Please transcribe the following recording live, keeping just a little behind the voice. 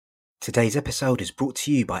Today's episode is brought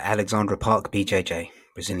to you by Alexandra Park BJJ.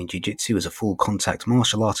 Brazilian Jiu-Jitsu is a full-contact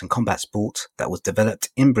martial art and combat sport that was developed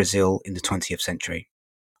in Brazil in the 20th century.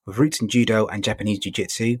 With roots in Judo and Japanese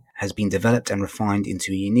Jiu-Jitsu, has been developed and refined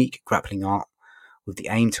into a unique grappling art with the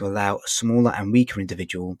aim to allow a smaller and weaker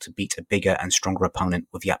individual to beat a bigger and stronger opponent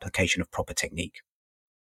with the application of proper technique.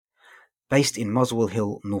 Based in Muswell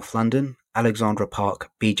Hill, North London, Alexandra Park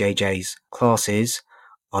BJJ's classes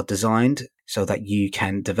are designed so that you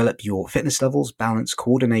can develop your fitness levels, balance,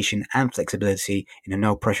 coordination and flexibility in a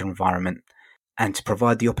no-pressure environment, and to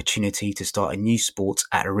provide the opportunity to start a new sport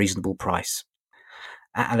at a reasonable price.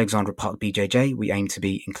 At Alexandra Park BJJ, we aim to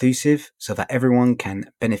be inclusive so that everyone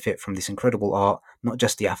can benefit from this incredible art, not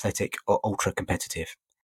just the athletic or ultra-competitive.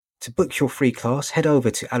 To book your free class, head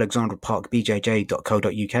over to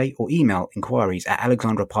alexandraparkbjj.co.uk or email inquiries at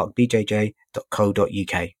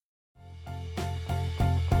alexandraparkbjj.co.uk.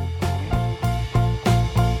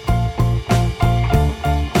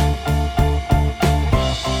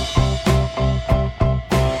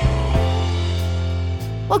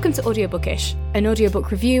 Welcome to Audiobookish, an audiobook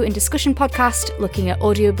review and discussion podcast looking at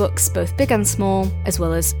audiobooks both big and small, as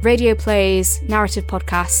well as radio plays, narrative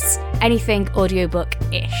podcasts, anything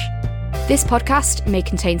audiobook-ish. This podcast may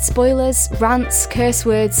contain spoilers, rants, curse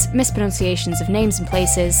words, mispronunciations of names and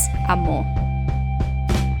places, and more.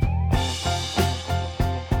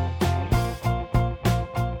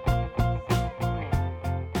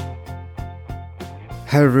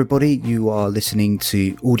 Hello everybody, you are listening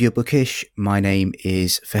to Audiobookish. My name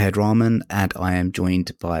is Fahed Rahman and I am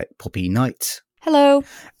joined by Poppy Knight. Hello.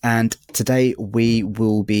 And today we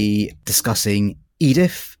will be discussing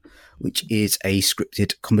Edith, which is a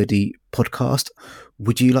scripted comedy podcast.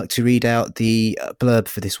 Would you like to read out the blurb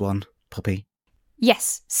for this one, Poppy?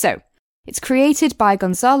 Yes, so it's created by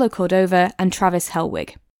Gonzalo Cordova and Travis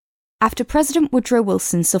Helwig. After President Woodrow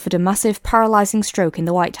Wilson suffered a massive paralysing stroke in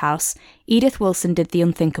the White House, Edith Wilson did the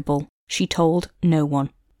unthinkable. She told no one.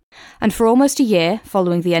 And for almost a year,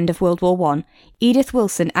 following the end of World War I, Edith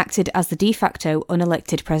Wilson acted as the de facto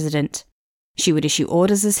unelected president. She would issue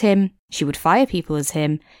orders as him, she would fire people as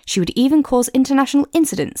him, she would even cause international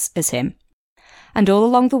incidents as him. And all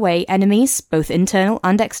along the way, enemies, both internal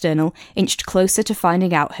and external, inched closer to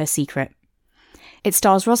finding out her secret. It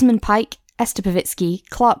stars Rosamund Pike, Esther Povitsky,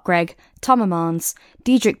 Clark Gregg, Tom Amans,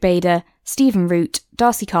 Diedrich Bader, Stephen Root,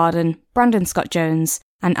 Darcy Carden, Brandon Scott Jones,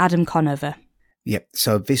 and Adam Conover. Yep,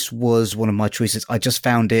 so this was one of my choices. I just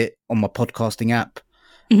found it on my podcasting app,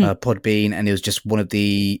 Podbean, and it was just one of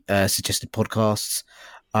the suggested podcasts.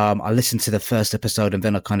 I listened to the first episode and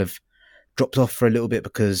then I kind of dropped off for a little bit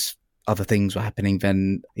because other things were happening.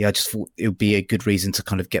 Then, yeah, I just thought it would be a good reason to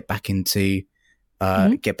kind of get back into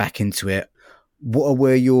it. What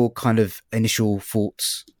were your kind of initial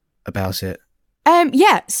thoughts about it?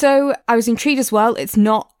 So I was intrigued as well. It's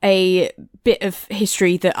not a bit of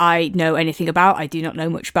history that I know anything about. I do not know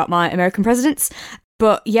much about my American presidents.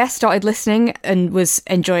 But yes, started listening and was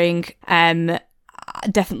enjoying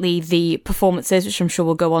definitely the performances, which I'm sure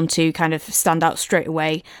we'll go on to kind of stand out straight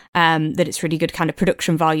away, that it's really good kind of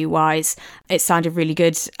production value-wise. It sounded really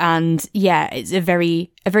good. And yeah, it's a very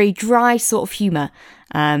dry sort of humour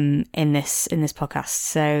in this podcast.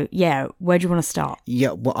 So yeah, where do you want to start?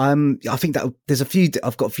 Yeah, well, I think that there's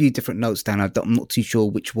I've got a few different notes down. I'm not too sure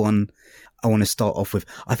which one I want to start off with.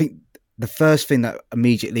 I think the first thing that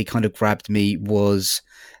immediately kind of grabbed me was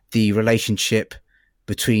the relationship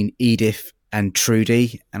between Edith and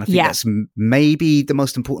Trudy. And I think that's maybe the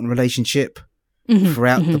most important relationship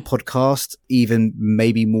throughout the podcast, even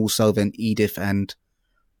maybe more so than Edith and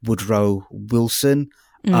Woodrow Wilson.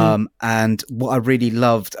 And what I really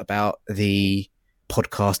loved about the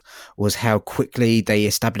podcast was how quickly they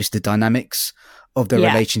established the dynamics of the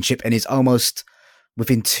relationship, and it's almost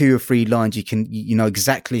within 2 or 3 lines you know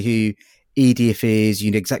exactly who Edith is,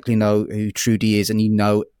 you exactly know who Trudy is, and you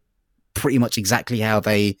know pretty much exactly how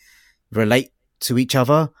they relate to each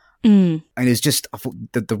other. And it's just, I thought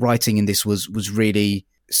that the writing in this was really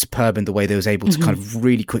superb in the way they was able to kind of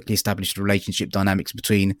really quickly establish the relationship dynamics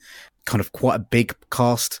between kind of quite a big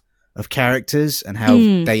cast of characters and how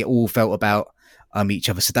they all felt about each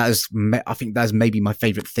other. So I think that is maybe my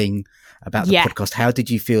favorite thing about the podcast. How did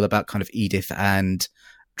you feel about kind of Edith and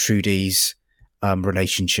Trudy's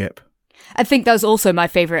relationship? I think that was also my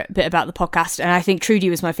favourite bit about the podcast, and I think Trudy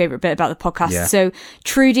was my favourite bit about the podcast. Yeah. So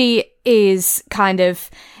Trudy is kind of,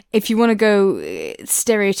 if you want to go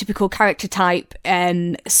stereotypical character type,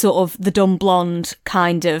 sort of the dumb blonde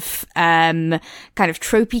kind of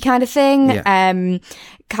tropey kind of thing. Yeah.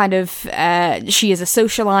 She is a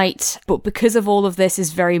socialite, but because of all of this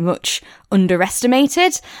is very much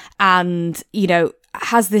underestimated. And, you know,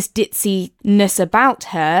 has this ditziness about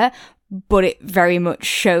her, but it very much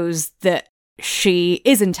shows that she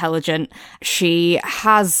is intelligent. She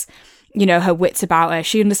has, her wits about her.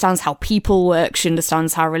 She understands how people work. She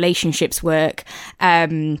understands how relationships work.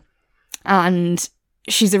 And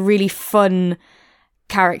she's a really fun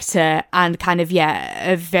character and kind of,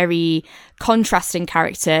 a very contrasting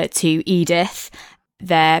character to Edith.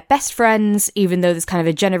 They're best friends, even though there's kind of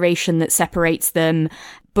a generation that separates them,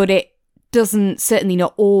 but it doesn't, certainly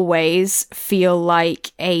not always, feel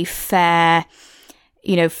like a fair,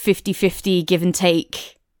 50-50 give and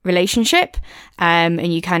take relationship. And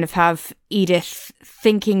you kind of have Edith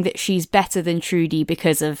thinking that she's better than Trudy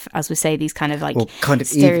because of, as we say, these kind of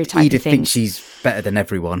stereotyping Edith things. thinks she's better than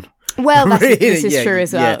everyone. Well, Really? this is true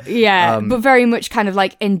as well. Yeah. But very much kind of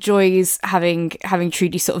enjoys having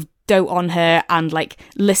Trudy sort of dote on her and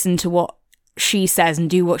listen to what she says and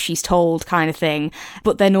do what she's told kind of thing.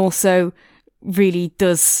 But then also really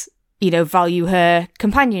does, value her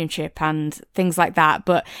companionship and things like that.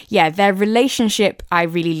 But yeah, their relationship I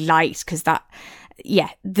really liked because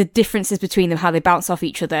the differences between them, how they bounce off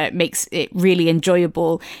each other, makes it really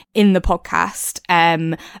enjoyable in the podcast.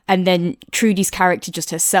 And then Trudy's character, just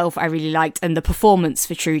herself, I really liked, and the performance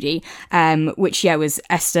for Trudy, which was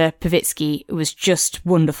Esther Pavitsky, was just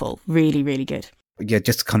wonderful, really, really good. Yeah,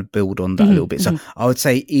 just to kind of build on that a little bit. So I would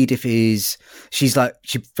say Edith she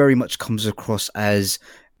very much comes across as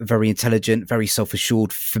very intelligent, very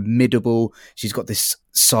self-assured, formidable. She's got this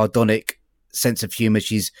sardonic sense of humor.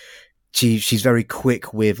 She's very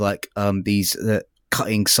quick with these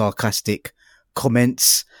cutting, sarcastic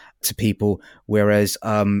comments to people. Whereas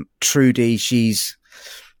Trudy,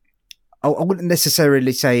 I wouldn't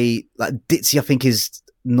necessarily say ditzy. I think is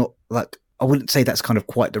not I wouldn't say that's kind of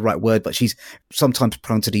quite the right word, but she's sometimes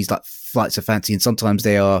prone to these flights of fancy, and sometimes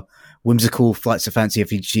they are whimsical flights of fancy. I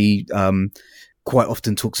think she quite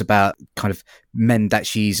often talks about kind of men that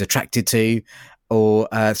she's attracted to, or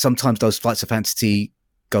sometimes those flights of fancy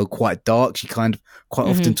go quite dark. She kind of quite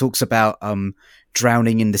often talks about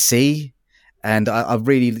drowning in the sea, and I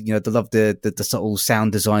really love the subtle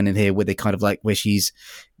sound design in here, where they kind of where she's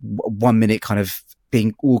 1 minute kind of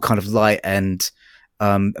being all kind of light and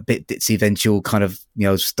a bit ditzy, then she'll kind of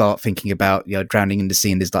start thinking about drowning in the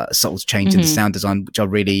sea, and there's a subtle change in the sound design, which I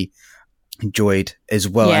really enjoyed as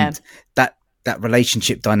well. And that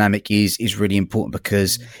relationship dynamic is really important,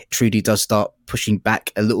 because Trudy does start pushing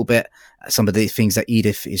back a little bit at some of the things that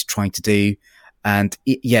Edith is trying to do, and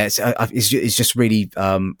it's just really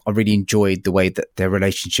I really enjoyed the way that their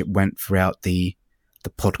relationship went throughout the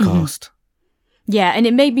podcast. Yeah, and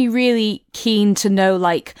it made me really keen to know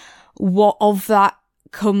what of that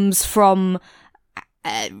comes from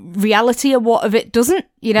reality and what of it doesn't,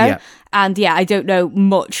 and I don't know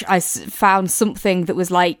much. I found something that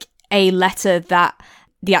was a letter that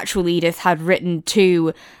the actual Edith had written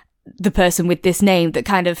to the person with this name that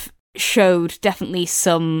kind of showed definitely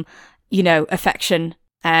some affection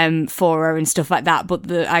for her and stuff like that,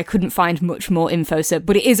 but I couldn't find much more info.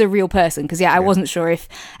 But it is a real person, because I wasn't sure if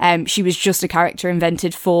she was just a character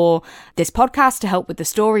invented for this podcast to help with the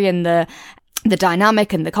story and the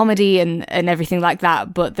dynamic and the comedy and everything like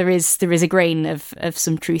that, but there is a grain of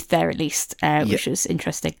some truth there, at least, which was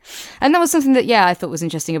interesting. And that was something that I thought was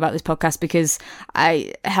interesting about this podcast, because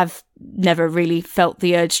I have never really felt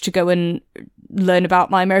the urge to go and learn about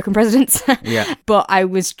my American presidents. But I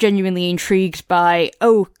was genuinely intrigued by,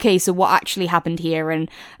 okay, so what actually happened here, and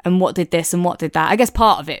what did this and what did that. I guess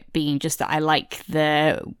part of it being just that I like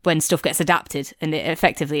when stuff gets adapted, and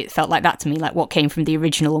it felt like that to me, what came from the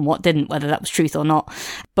original and what didn't, whether that was truth or not.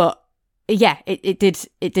 But it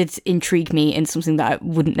did intrigue me in something that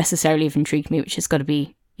wouldn't necessarily have intrigued me, which has got to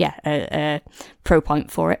be a pro point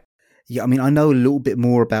for it. Yeah, I mean, I know a little bit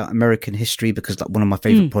more about American history, because one of my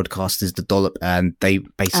favorite podcasts is The Dollop, and they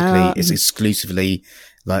basically is exclusively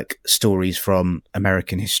stories from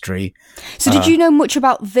American history. So did you know much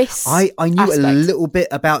about this? I knew aspect? A little bit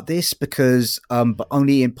about this, because but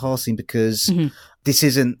only in passing, because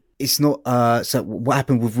it's not so what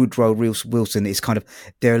happened with Woodrow Wilson is kind of,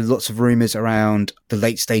 there are lots of rumors around the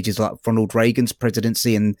late stages Ronald Reagan's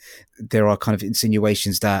presidency, and there are kind of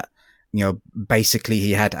insinuations that basically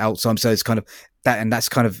he had Alzheimer's. So it's kind of that, and that's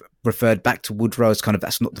kind of referred back to Woodrow. It's kind of,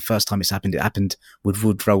 that's not the first time it's happened. It happened with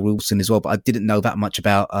Woodrow Wilson as well, but I didn't know that much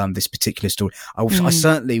about this particular story. I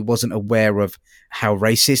certainly wasn't aware of how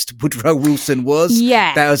racist Woodrow Wilson was.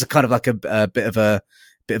 Yeah, that was kind of a bit of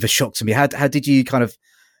a shock to me. How did you kind of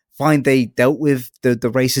find they dealt with the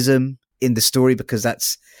racism in the story? Because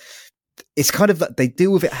it's kind of they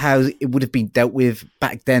deal with it how it would have been dealt with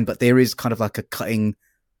back then, but there is kind of a cutting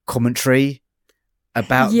commentary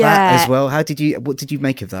about that as well? What did you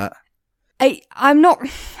make of that? I'm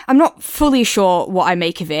not fully sure what I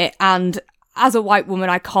make of it, and as a white woman,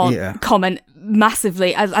 I can't comment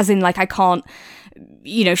massively, as in, like, I can't,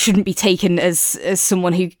 shouldn't be taken as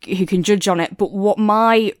someone who can judge on it. But what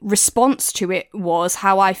my response to it was,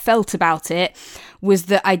 how I felt about it, was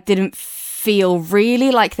that I didn't feel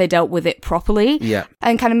really like they dealt with it properly. Yeah.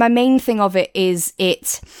 And kind of my main thing of it is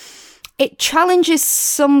it challenges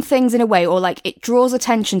some things in a way, or like it draws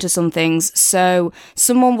attention to some things. So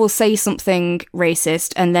someone will say something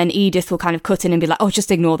racist and then Edith will kind of cut in and be like, oh,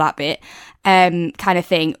 just ignore that bit, kind of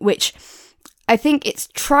thing, which I think it's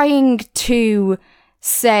trying to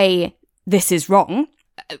say this is wrong,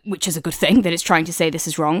 which is a good thing that it's trying to say this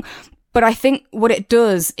is wrong. But I think what it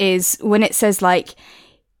does is when it says, like,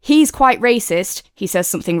 he's quite racist, he says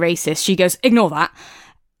something racist, she goes, ignore that.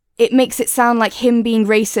 It makes it sound like him being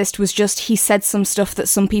racist was just he said some stuff that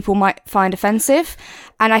some people might find offensive.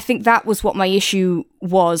 And I think that was what my issue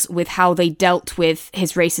was with how they dealt with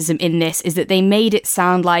his racism in this, is that they made it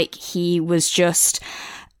sound like he was just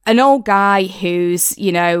an old guy who's,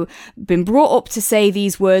 been brought up to say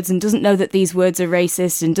these words and doesn't know that these words are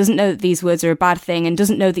racist and doesn't know that these words are a bad thing and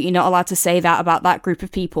doesn't know that you're not allowed to say that about that group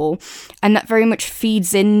of people. And that very much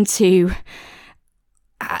feeds into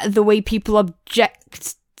the way people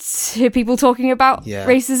object to people talking about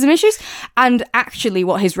racism issues. And actually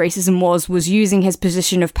what his racism was using his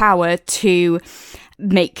position of power to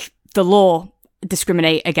make the law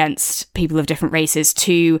discriminate against people of different races,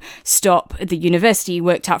 to stop the university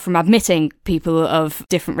worked out from admitting people of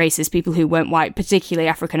different races, people who weren't white, particularly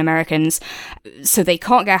African Americans, so they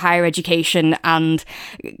can't get higher education and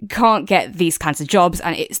can't get these kinds of jobs.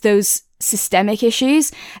 And it's those systemic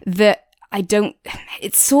issues that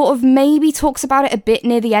it sort of maybe talks about it a bit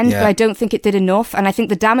near the end, but I don't think it did enough. And I think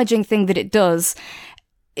the damaging thing that it does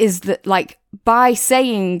is that, like, by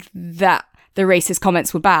saying that the racist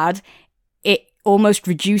comments were bad, it almost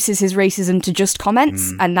reduces his racism to just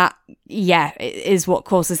comments. And that, is what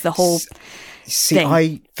causes the whole thing.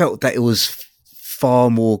 I felt that it was far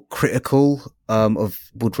more critical of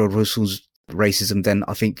Woodrow Wilson's racism than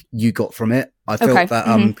I think you got from it. I felt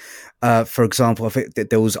that, for example, I think that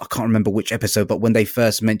there was, I can't remember which episode, but when they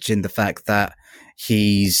first mentioned the fact that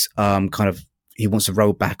he's he wants to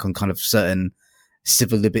roll back on kind of certain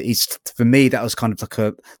civil liberties, for me, that was kind of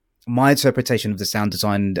like my interpretation of the sound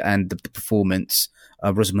design and the performance,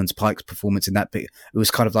 Rosamund Pike's performance in that bit. It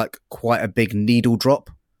was kind of like quite a big needle drop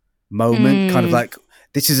moment, kind of like,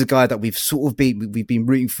 this is a guy that we've been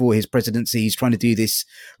rooting for his presidency. He's trying to do this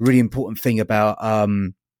really important thing about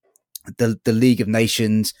the League of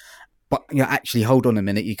Nations. But actually, hold on a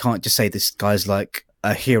minute. You can't just say this guy's like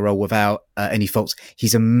a hero without any faults.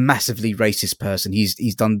 He's a massively racist person.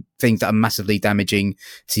 He's done things that are massively damaging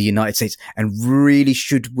to the United States. And really,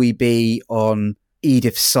 should we be on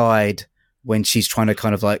Edith's side when she's trying to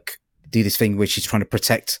kind of like do this thing where she's trying to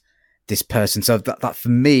protect this person? So that for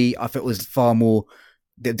me, I felt was far more.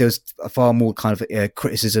 There was a far more kind of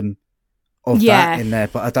criticism of that in there,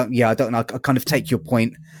 but I don't know. I kind of take your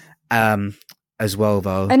point as well,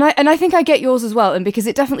 though. And I think I get yours as well. And because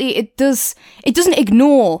it doesn't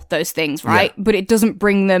ignore those things, right? Yeah. But it doesn't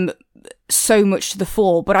bring them so much to the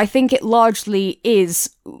fore. But I think it largely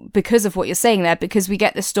is because of what you're saying there, because we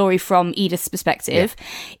get the story from Edith's perspective.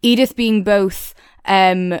 Yeah. Edith being both,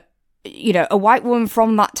 a white woman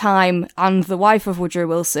from that time and the wife of Woodrow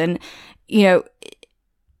Wilson,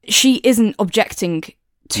 she isn't objecting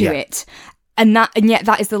to it. And yet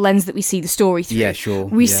that is the lens that we see the story through. Yeah, sure.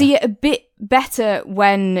 We see it a bit better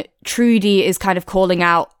when Trudy is kind of calling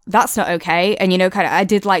out, that's not okay. And, I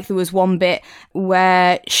did like there was one bit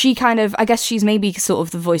where she kind of, I guess she's maybe sort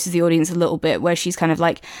of the voice of the audience a little bit, where she's kind of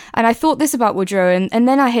like, and I thought this about Woodrow, and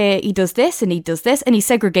then I hear he does this and he does this and he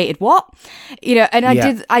segregated what? And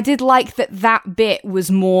I did like that bit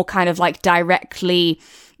was more kind of like directly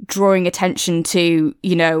drawing attention to,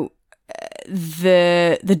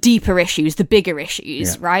 the deeper issues, the bigger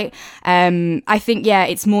issues, right? I think,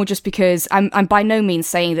 it's more just because I'm by no means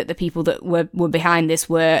saying that the people that were behind this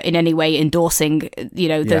were in any way endorsing,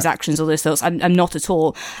 those actions or those thoughts. I'm not at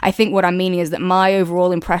all. I think what I'm meaning is that my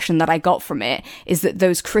overall impression that I got from it is that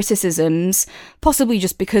those criticisms, possibly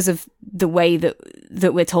just because of the way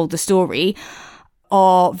that we're told the story,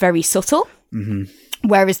 are very subtle. Mm-hmm.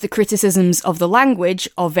 Whereas the criticisms of the language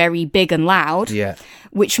are very big and loud,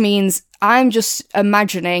 which means I'm just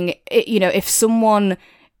imagining, if someone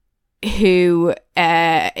who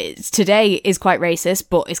today is quite racist,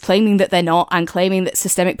 but is claiming that they're not and claiming that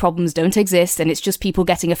systemic problems don't exist and it's just people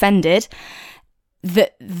getting offended,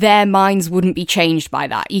 that their minds wouldn't be changed by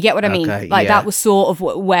that. You get what I mean? That was sort of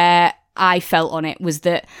where I felt on it, was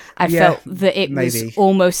that I felt that it was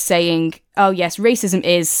almost saying, oh yes, racism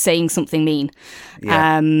is saying something mean.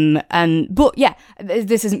 But yeah,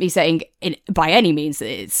 this isn't me saying by any means that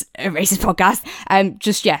it's a racist podcast.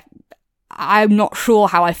 I'm not sure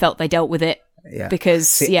how I felt they dealt with it. Yeah.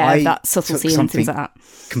 Because that subtlety and things like that.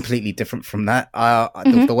 Completely different from that.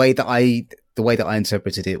 The way that I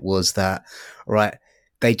interpreted it was that, right,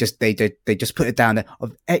 they just put it down there.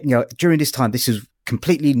 During this time, this is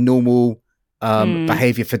completely normal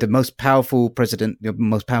behavior for the most powerful president, the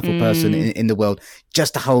most powerful person in the world,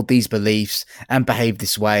 just to hold these beliefs and behave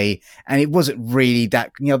this way. And it wasn't really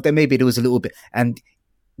that, then maybe there was a little bit, and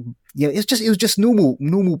it was just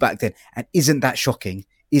normal back then. And isn't that shocking?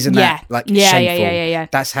 Isn't that shameful? Yeah.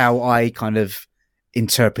 That's how I kind of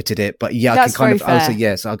interpreted it. But I can kind of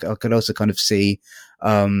also, I could also kind of see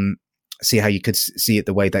how you could see it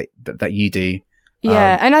the way that you do.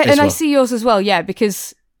 Yeah, I see yours as well. Yeah,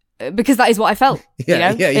 because that is what I felt. Is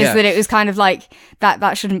that it was kind of like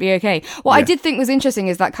that shouldn't be okay. What I did think was interesting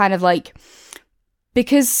is that kind of like,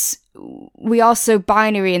 because we are so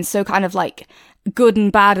binary and so kind of like good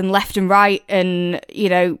and bad and left and right and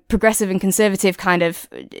progressive and conservative, kind of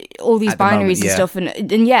all these binaries and stuff, and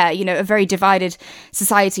a very divided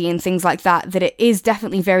society and things like that it is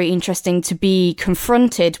definitely very interesting to be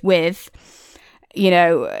confronted with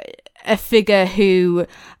a figure who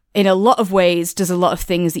in a lot of ways does a lot of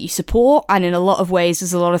things that you support, and in a lot of ways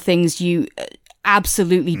does a lot of things you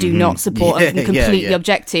absolutely do not support and completely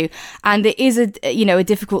object to. And it is a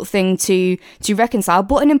difficult thing to reconcile,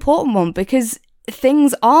 but an important one, because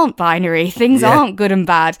things aren't binary. Things aren't good and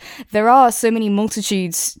bad. There are so many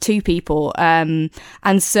multitudes to people. And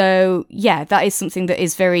so, that is something that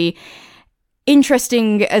is very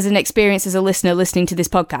interesting as an experience as a listener listening to this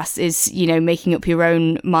podcast, is, making up your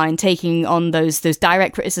own mind, taking on those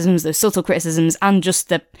direct criticisms, those subtle criticisms, and just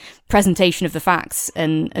the presentation of the facts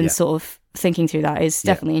and sort of thinking through that is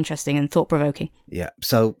definitely interesting and thought-provoking. Yeah.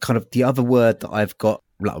 So kind of the other word that I've got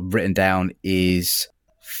written down is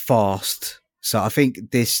fast. So I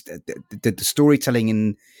think the storytelling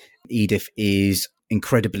in Edith is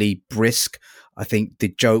incredibly brisk. I think the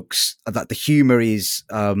jokes, that the humor is,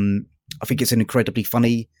 I think it's an incredibly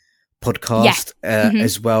funny podcast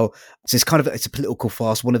as well. So it's a political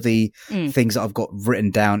farce. One of the things that I've got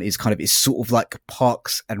written down is it's sort of like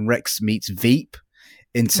Parks and Recs meets Veep,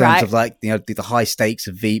 in terms of like, the high stakes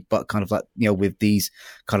of Veep, but kind of like, with these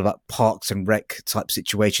kind of like Parks and Rec type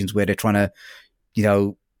situations where they're trying to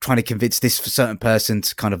convince this certain person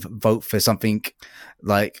to kind of vote for something,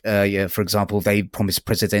 like, for example, they promise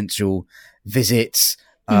presidential visits.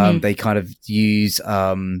 They kind of use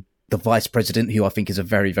the vice president, who I think is a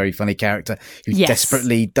very, very funny character, who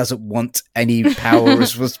desperately doesn't want any power or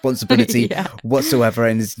responsibility whatsoever,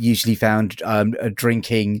 and is usually found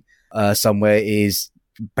drinking somewhere, is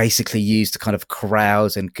basically used to kind of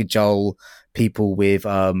carouse and cajole people with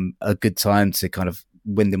a good time to kind of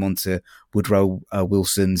win them onto Woodrow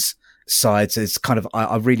Wilson's side. So it's kind of,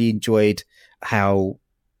 I really enjoyed how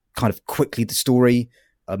kind of quickly the story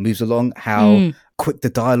moves along, how quick the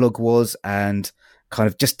dialogue was, and kind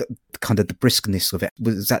of just the briskness of it.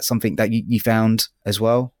 Was that something that you found as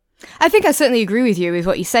well? I think I certainly agree with you with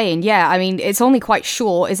what you're saying. Yeah, I mean, it's only quite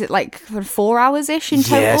short. Is it like 4 hours-ish in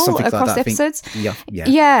total across the episodes?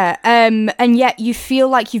 Yeah. And yet you feel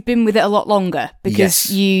like you've been with it a lot longer,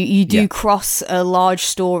 because you do cross a large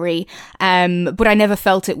story. But I never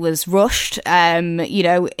felt it was rushed.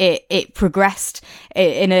 It progressed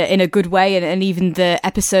in a good way, and even the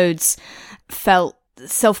episodes felt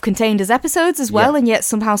self-contained as episodes as well. And yet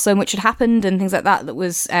somehow so much had happened and things like that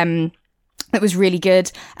was really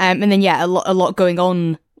good. And then, a lot going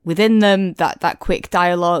on within them. That quick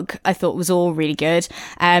dialogue I thought was all really good.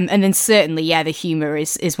 And then certainly, the humour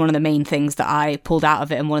is one of the main things that I pulled out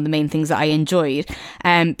of it, and one of the main things that I enjoyed.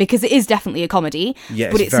 Because it is definitely a comedy.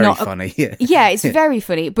 Yeah, but it's very not funny. It's very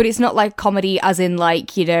funny, but it's not like comedy as in like,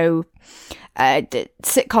 sitcom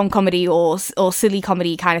comedy or silly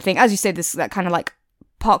comedy kind of thing. As you said, that kind of like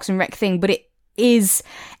Parks and Rec thing, but it is,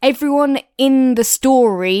 everyone in the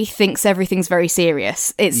story thinks everything's very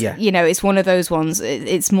serious. It's it's one of those ones.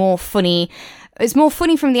 It's more funny. It's more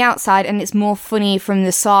funny from the outside, and it's more funny from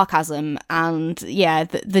the sarcasm and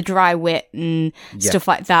the dry wit and stuff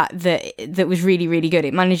like that was really, really good.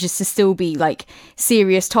 It manages to still be like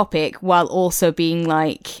serious topic while also being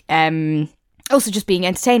like also just being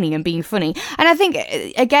entertaining and being funny. And I think,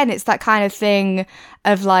 again, it's that kind of thing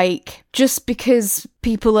of like, just because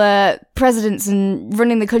people are presidents and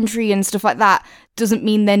running the country and stuff like that doesn't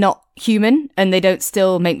mean they're not human, and they don't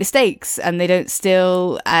still make mistakes, and they don't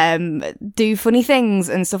still do funny things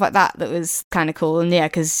and stuff like that. That was kind of cool. And yeah,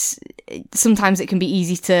 because sometimes it can be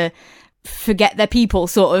easy to forget their people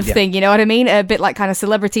sort of thing, you know what I mean? A bit like kind of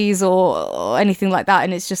celebrities or anything like that.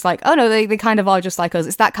 And it's just like, oh no, they kind of are just like us.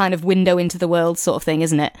 It's that kind of window into the world sort of thing,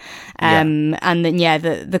 isn't it? And then,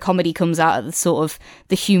 the comedy comes out of the sort of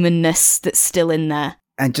the humanness that's still in there.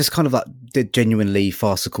 And just kind of like the genuinely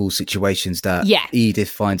farcical situations that Edith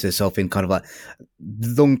finds herself in, kind of like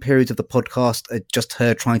long periods of the podcast are just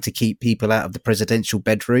her trying to keep people out of the presidential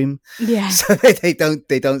bedroom. Yeah. So they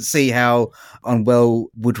don't see how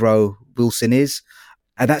unwell Woodrow Wilson is.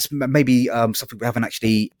 And that's maybe something we haven't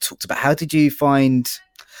actually talked about. How did you find,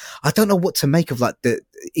 I don't know what to make of like the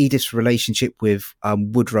Edith's relationship with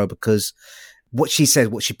Woodrow, because what she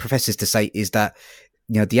professes to say is that,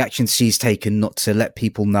 you know, the actions she's taken not to let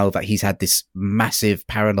people know that he's had this massive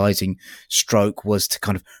paralyzing stroke was to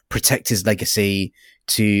kind of protect his legacy,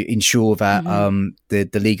 to ensure that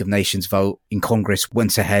the League of Nations vote in Congress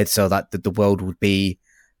went ahead so that the world would be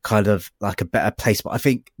kind of like a better place. But I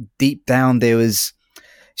think deep down there was,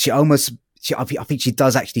 I think she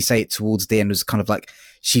does actually say it towards the end, was kind of like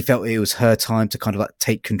she felt it was her time to kind of like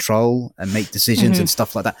take control and make decisions and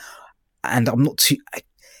stuff like that. And I'm not too...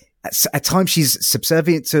 At times she's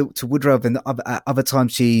subservient to Woodrow, and at other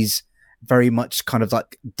times she's very much kind of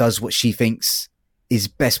like does what she thinks is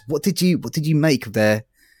best. What did you make of their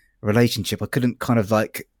relationship? I couldn't kind of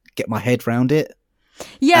like get my head around it.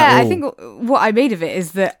 Yeah, I think what I made of it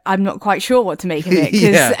is that I'm not quite sure what to make of it.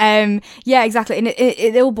 Because, exactly. And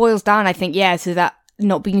it all boils down, I think, to that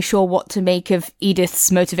not being sure what to make of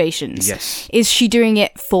Edith's motivations. Yes. Is she doing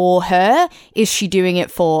it for her? Is she doing it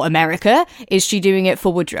for America? Is she doing it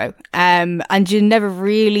for Woodrow? And you're never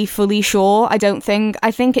really fully sure, I don't think. I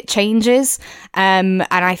think it changes. And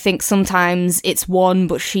I think sometimes it's one,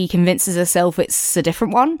 but she convinces herself it's a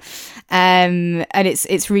different one. And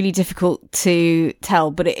it's really difficult to tell,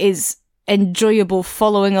 but it is enjoyable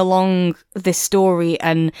following along this story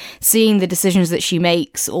and seeing the decisions that she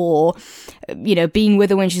makes, or, you know, being with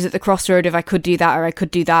her when she's at the crossroad of I could do that or I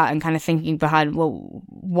could do that, and kind of thinking behind, well,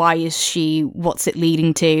 why is she, what's it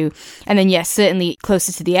leading to? And then yes, certainly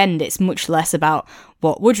closer to the end, it's much less about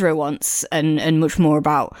what Woodrow wants and much more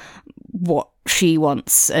about what she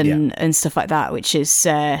wants and stuff like that, which is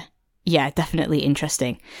definitely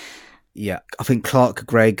interesting. Yeah, I think Clark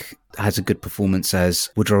Gregg has a good performance as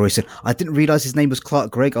Woodrow Wilson. I didn't realise his name was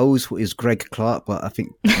Clark Gregg. I always thought it was Greg Clark, but I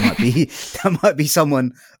think that might be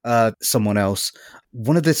someone else.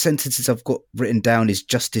 One of the sentences I've got written down is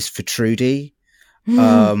 "Justice for Trudy."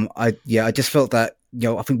 I just felt that, you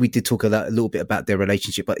know, I think we did talk a little bit about their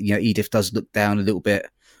relationship, but, you know, Edith does look down a little bit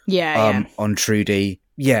on Trudy.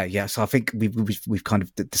 Yeah. So I think we've kind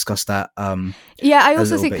of discussed that. I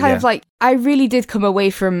also think like I really did come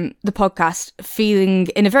away from the podcast feeling,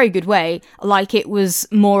 in a very good way, like it was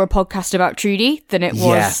more a podcast about Trudy than it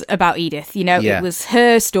was about Edith. You know, it was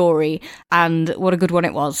her story, and what a good one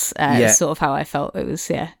it was. Sort of how I felt. It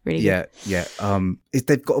was really good.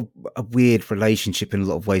 They've got a weird relationship in a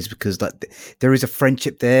lot of ways, because like there is a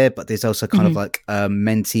friendship there, but there's also kind of like a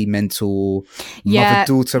mentee-mentor,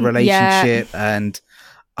 mother-daughter relationship, and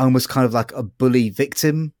almost kind of like a bully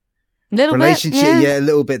victim relationship. A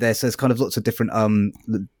little bit there. So there's kind of lots of different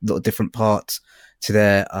lot of different parts to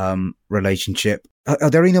their relationship. Are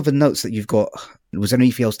there any other notes that you've got? Was there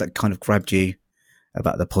anything else that kind of grabbed you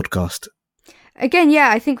about the podcast? Again,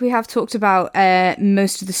 I think we have talked about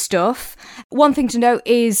most of the stuff. One thing to note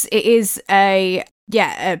is it is a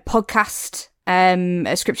podcast, a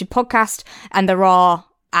scripted podcast, and there are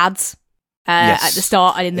ads at the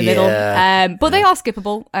start and in the middle, but they are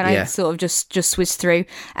skippable, and I sort of just switched through,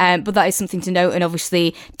 but that is something to note, and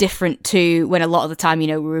obviously different to when a lot of the time, you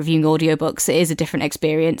know, we're reviewing audiobooks. It is a different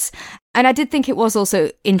experience, and I did think it was also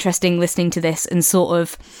interesting listening to this and sort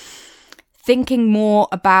of thinking more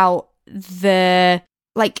about the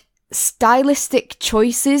like stylistic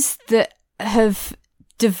choices that have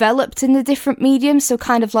developed in the different mediums. So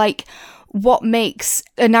kind of like, what makes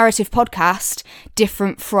a narrative podcast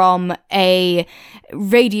different from a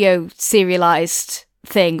radio serialized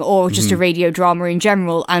thing, or just a radio drama in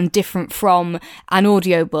general, and different from an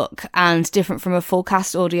audiobook, and different from a full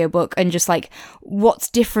cast audiobook, and just like what's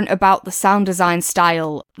different about the sound design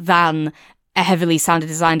style than a heavily sound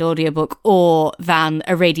designed audiobook or than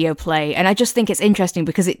a radio play. And I just think it's interesting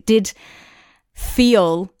because it did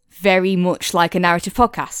feel very much like a narrative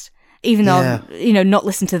podcast. Even though, you know, not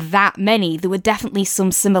listened to that many, there were definitely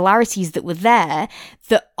some similarities that were there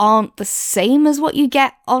that aren't the same as what you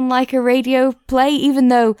get on like a radio play, even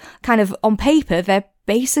though kind of on paper they're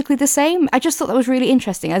basically the same. I just thought that was really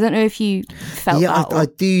interesting. I don't know if you felt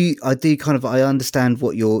that. I do kind of, I understand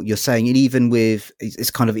what you're saying. And even with,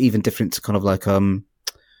 it's kind of even different to kind of like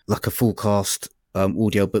a full cast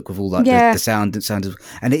audio book with all like the sound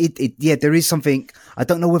and it there is something. I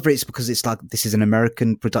don't know whether it's because it's like this is an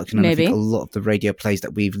American production, and Maybe. I think a lot of the radio plays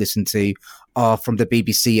that we've listened to are from the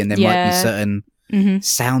BBC, and there might be certain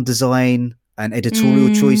sound design and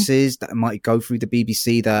editorial choices that might go through the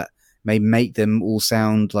BBC that may make them all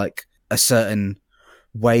sound like a certain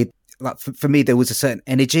way. Like for me, there was a certain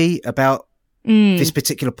energy about this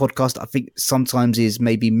particular podcast that I think sometimes is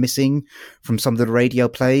maybe missing from some of the radio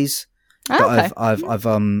plays that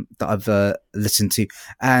I've listened to,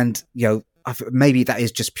 and maybe that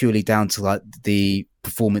is just purely down to like the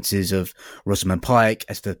performances of Rosamund Pike,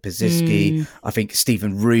 Esther Pazitsky. I think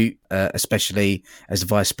Stephen Root, especially as the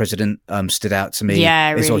vice president, stood out to me.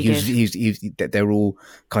 Yeah, really good. They're all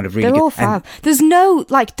kind of really They're good. all fab. There's no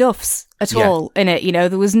like duffs at all in it.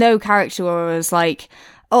 There was no character where it was like,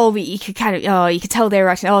 oh, you could tell they were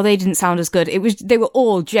acting. Oh, they didn't sound as good. They were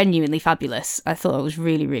all genuinely fabulous. I thought it was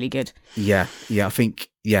really, really good. Yeah, I think.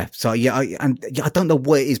 Yeah, so I don't know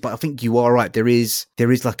what it is, but I think you are right. There is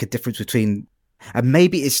like a difference between, and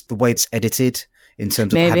maybe it's the way it's edited in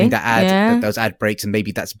terms of having that those ad breaks, and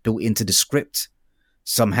maybe that's built into the script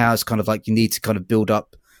somehow. It's kind of like you need to kind of build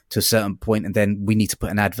up to a certain point, and then we need to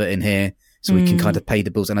put an advert in here so we can kind of pay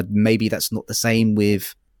the bills. And maybe that's not the same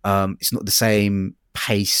with it's not the same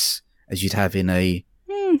pace as you'd have in a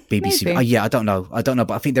BBC. I don't know,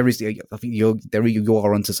 but I think there is. I think you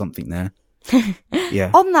are onto something there. Yeah.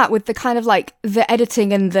 On that, with the kind of like the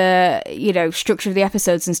editing and the structure of the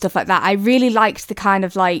episodes and stuff like that, I really liked the kind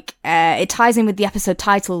of like it ties in with the episode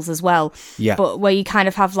titles as well. Yeah. But where you kind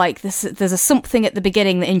of have like this, there's a something at the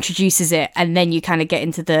beginning that introduces it, and then you kind of get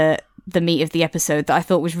into the meat of the episode that I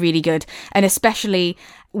thought was really good, and especially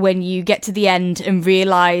when you get to the end and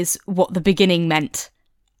realise what the beginning meant.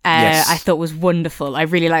 I thought was wonderful. I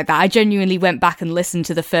really like that. I genuinely went back and listened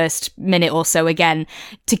to the first minute or so again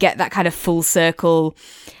to get that kind of full circle.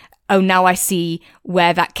 Oh, now I see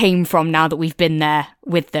where that came from now that we've been there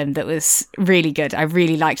with them. That was really good. I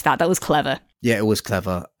really liked that. That was clever. Yeah, it was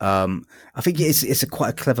clever. I think it's quite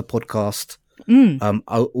a clever podcast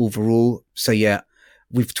overall. So yeah,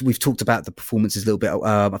 we've talked about the performances a little bit.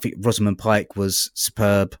 I think Rosamund Pike was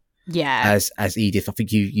superb. Yeah, as Edith. I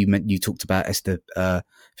think you talked about Esther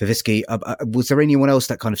Pazitsky. Was there anyone else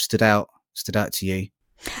that kind of stood out to you?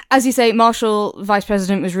 As you say, Marshall, Vice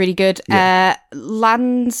President, was really good. Yeah.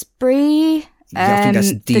 Lansbury. I think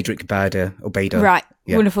that's Diedrich Bader. Right.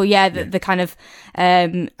 Yeah. Wonderful. Yeah, the kind of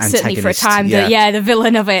certainly for a time, the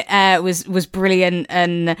villain of it was brilliant,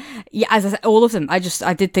 and as I said, all of them. I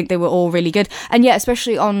did think they were all really good, and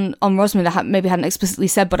especially on Rosamund, I maybe hadn't explicitly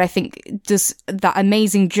said, but I think does that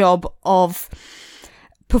amazing job of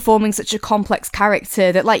performing such a complex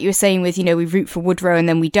character that, like you were saying, with we root for Woodrow and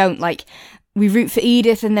then we don't, like we root for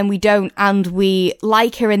Edith and then we don't, and we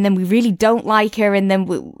like her and then we really don't like her, and then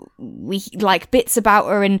we like bits about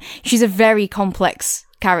her, and she's a very complex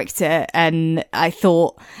character, and I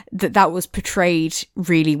thought that was portrayed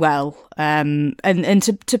really well. And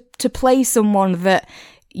to play someone that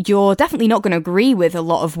you're definitely not going to agree with a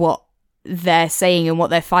lot of what they're saying and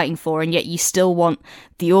what they're fighting for, and yet you still want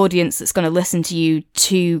the audience that's going to listen to you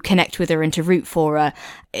to connect with her and to root for her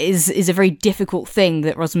is a very difficult thing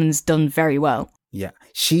that Rosamund's done very well. Yeah,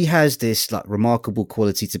 she has this like remarkable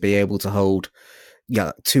quality to be able to hold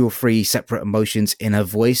 2 or 3 separate emotions in her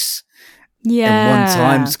voice at one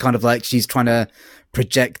time. It's kind of like she's trying to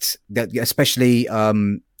project that, especially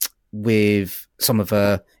with some of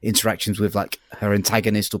her interactions with like her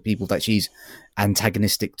antagonist or people that she's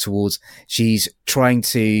antagonistic towards. She's trying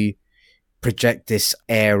to project this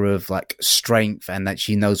air of like strength and that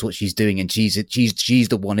she knows what she's doing, and she's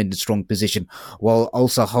the one in the strong position, while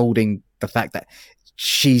also holding the fact that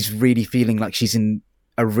she's really feeling like she's in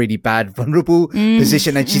a really bad, vulnerable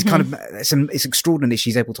position, and she's kind of it's extraordinary.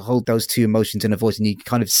 She's able to hold those 2 emotions in her voice, and you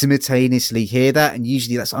kind of simultaneously hear that. And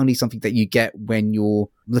usually, that's only something that you get when you're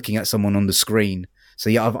looking at someone on the screen. So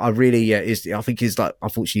yeah, I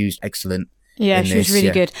thought she was excellent. Yeah, she was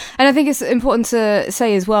really good, and I think it's important to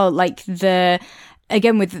say as well, like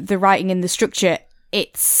again with the writing and the structure.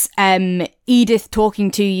 It's Edith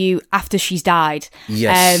talking to you after she's died.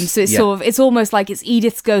 Yes. So it's sort of, it's almost like it's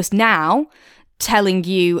Edith's ghost now telling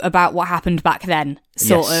you about what happened back then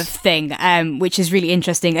sort of thing, which is really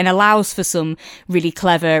interesting and allows for some really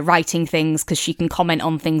clever writing things because she can comment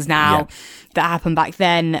on things now that happened back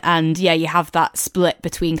then. And you have that split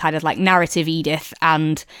between kind of like narrative Edith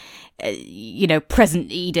and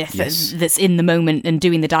present Edith that's in the moment and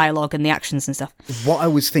doing the dialogue and the actions and stuff. What I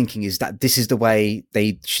was thinking is that this is the way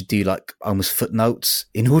they should do like almost footnotes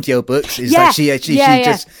in audiobooks. Is that she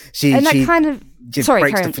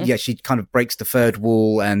kind of breaks the third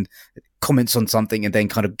wall and comments on something and then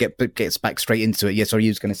kind of gets back straight into it. Sorry, you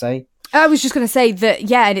was going to say? I was just going to say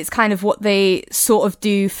that, and it's kind of what they sort of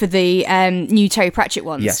do for the new Terry Pratchett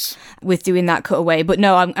ones with doing that cutaway. But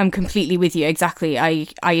no, I'm completely with you. Exactly. I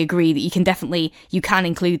agree that you can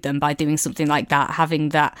include them by doing something like that, having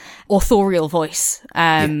that authorial voice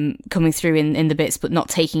coming through in the bits, but not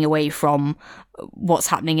taking away from what's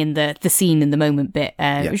happening in the scene in the moment bit.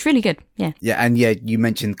 It was really good. Yeah. Yeah. And you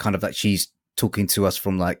mentioned kind of that she's talking to us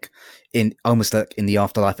from like in almost like in the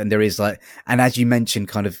afterlife, and there is like, and as you mentioned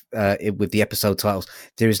kind of with the episode titles,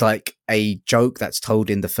 there is like a joke that's told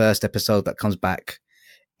in the first episode that comes back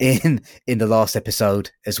in the last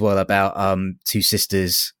episode as well about two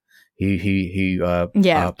sisters who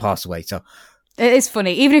pass away. So it is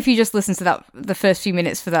funny, even if you just listen to the first few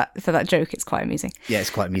minutes for that joke. It's quite amusing. Yeah, it's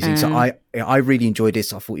quite amusing. So I really enjoyed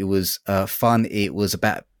this. I thought it was fun. It was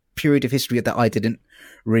about a period of history that I didn't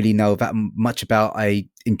really know that much about. I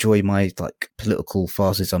enjoy my like political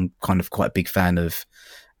farces. I'm kind of quite a big fan of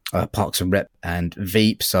Parks and Rep and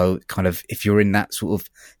Veep. So kind of if you're in that sort of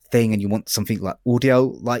thing and you want something like audio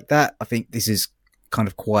like that, I think this is kind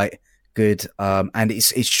of quite good. And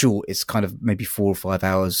it's short. It's kind of maybe 4 or 5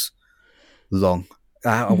 hours long.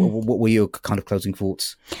 What were your kind of closing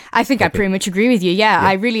thoughts? I think I pretty much agree with you. Yeah,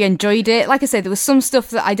 I really enjoyed it. Like I said, there was some stuff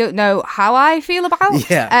that I don't know how I feel about.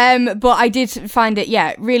 But I did find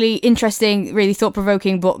it, really interesting, really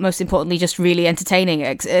thought-provoking, but most importantly, just really entertaining.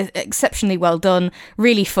 Exceptionally well done,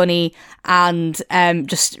 really funny, and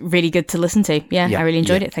just really good to listen to. I really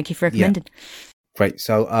enjoyed it. Thank you for recommending. Great.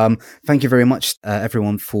 So thank you very much,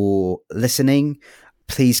 everyone, for listening.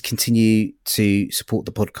 Please continue to support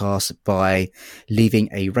the podcast by leaving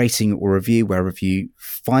a rating or review wherever you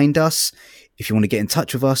find us. If you want to get in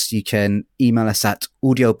touch with us, you can email us at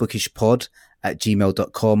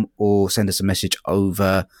audiobookishpod@gmail.com or send us a message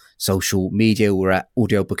over social media. We're at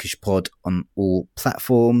audiobookishpod on all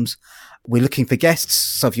platforms. We're looking for guests,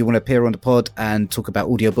 so if you want to appear on the pod and talk about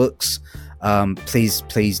audiobooks,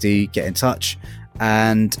 please do get in touch.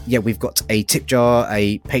 And we've got a tip jar,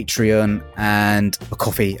 a Patreon, and a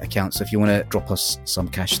coffee account. So if you want to drop us some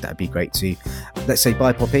cash, that'd be great too. Let's say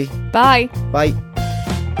bye, Poppy. Bye. Bye.